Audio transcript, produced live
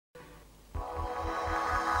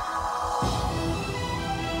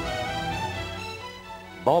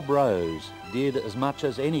Bob Rose did as much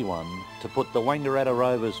as anyone to put the Wangaratta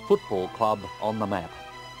Rovers Football Club on the map.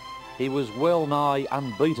 He was well nigh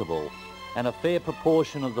unbeatable, and a fair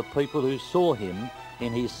proportion of the people who saw him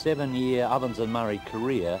in his 7-year Ovens and Murray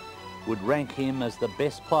career would rank him as the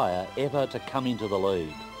best player ever to come into the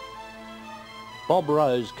league. Bob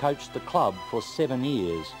Rose coached the club for 7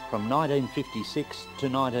 years, from 1956 to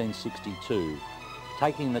 1962,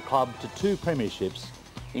 taking the club to 2 premierships,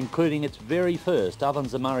 including its very first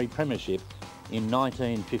Ovens and Murray premiership in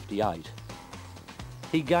 1958.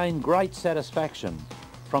 He gained great satisfaction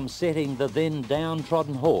from setting the then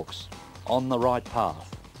downtrodden Hawks on the right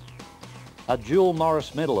path. A dual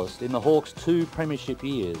Morris medalist in the Hawks' 2 premiership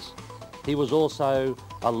years, he was also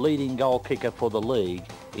a leading goal kicker for the league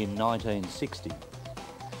in 1960.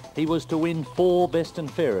 He was to win 4 best and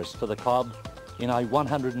fairest for the club in a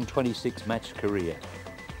 126 match career.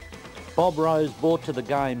 Bob Rose brought to the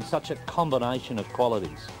game such a combination of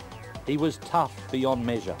qualities. He was tough beyond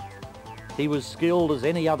measure. He was skilled as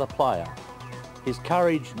any other player. His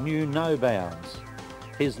courage knew no bounds.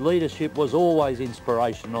 His leadership was always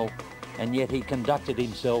inspirational, and yet he conducted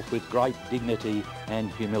himself with great dignity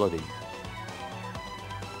and humility.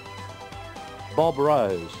 Bob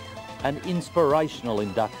Rose, an inspirational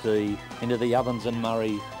inductee into the Ovens and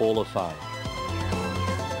Murray Hall of Fame.